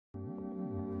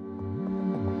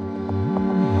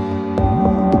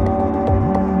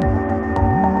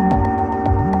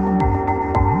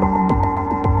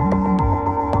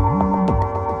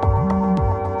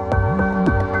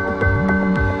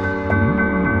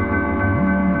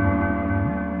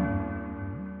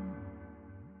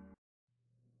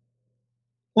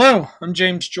Hello, I'm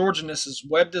James George, and this is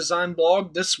Web Design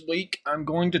Blog. This week, I'm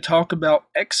going to talk about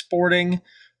exporting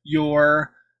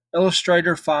your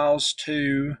Illustrator files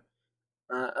to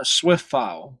a Swift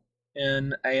file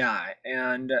in AI,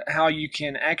 and how you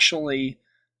can actually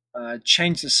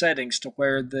change the settings to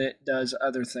where that does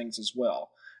other things as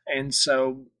well. And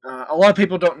so, a lot of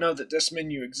people don't know that this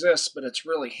menu exists, but it's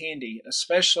really handy,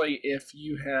 especially if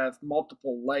you have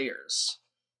multiple layers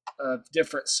of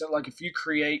different, so like if you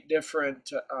create different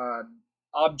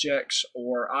objects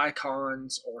or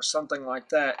icons or something like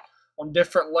that on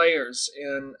different layers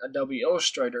in Adobe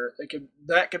Illustrator,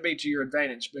 that could be to your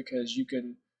advantage because you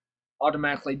can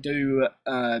automatically do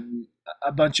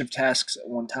a bunch of tasks at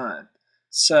one time.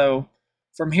 So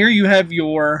from here you have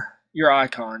your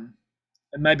icon,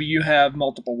 and maybe you have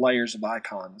multiple layers of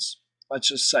icons. Let's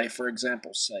just say, for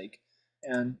example's sake,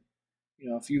 and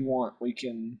if you want, we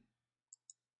can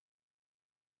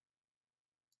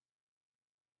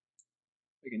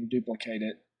duplicate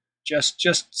it just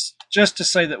to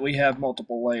say that we have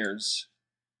multiple layers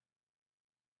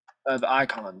of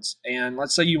icons, and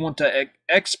let's say you want to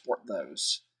export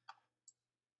those.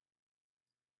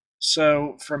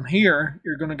 So from here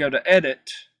you're going to go to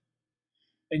Edit,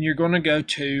 and you're going to go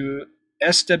to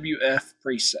SWF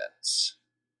Presets.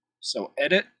 So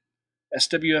Edit,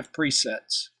 SWF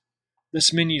Presets.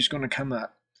 This menu is going to come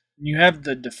up. You have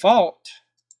the default,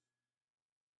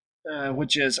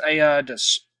 which is AI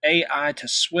to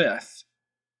Swift,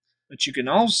 but you can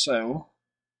also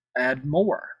add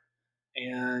more.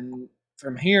 And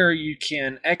from here you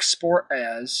can export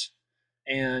as,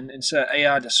 and instead of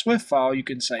AI to Swift file, you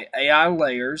can say AI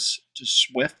layers to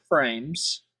Swift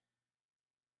frames,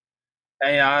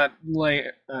 AI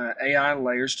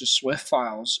layers to Swift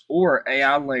files, or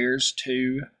AI layers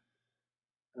to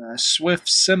Swift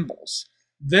symbols.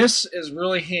 This is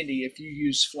really handy if you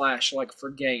use Flash, like for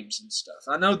games and stuff.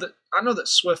 I know that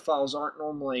Swift files aren't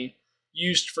normally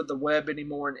used for the web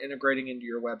anymore and integrating into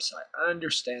your website. I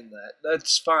understand that.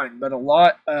 That's fine, but a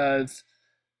lot of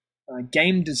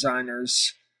game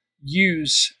designers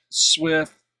use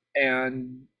Swift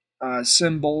and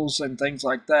symbols and things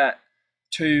like that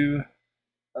to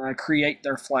create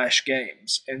their Flash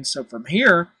games. And so from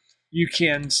here, you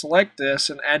can select this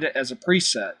and add it as a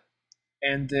preset.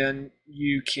 And then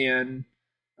you can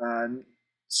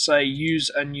say use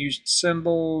unused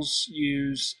symbols,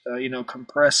 use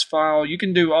compress file. You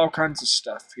can do all kinds of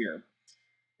stuff here.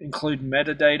 Include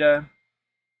metadata,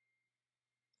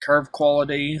 curve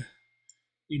quality.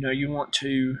 You want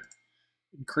to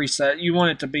increase that. You want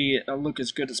it to be look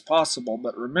as good as possible,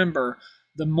 but remember,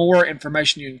 the more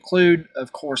information you include,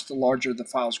 of course, the larger the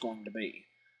file is going to be.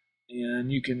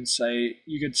 And you can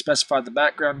specify the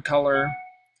background color,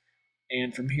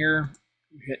 and from here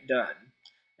you hit done.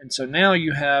 And so now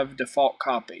you have default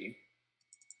copy,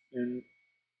 and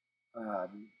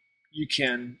you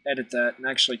can edit that and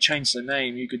actually change the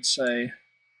name. You could say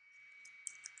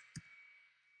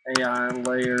AI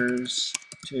layers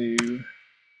to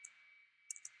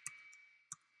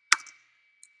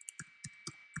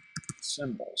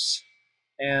symbols,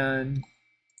 and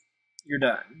you're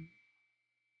done.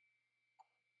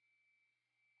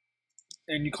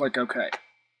 And you click OK.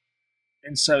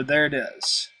 And so there it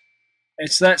is.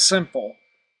 It's that simple.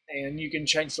 And you can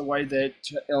change the way that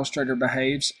Illustrator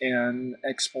behaves and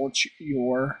export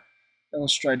your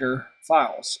Illustrator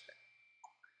files.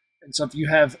 And so if you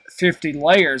have 50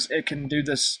 layers, it can do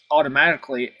this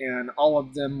automatically, and all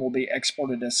of them will be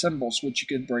exported as symbols, which you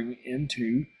can bring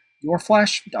into your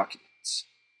Flash documents.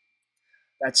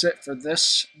 That's it for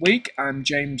this week. I'm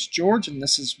James George, and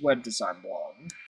this is Web Design Blog.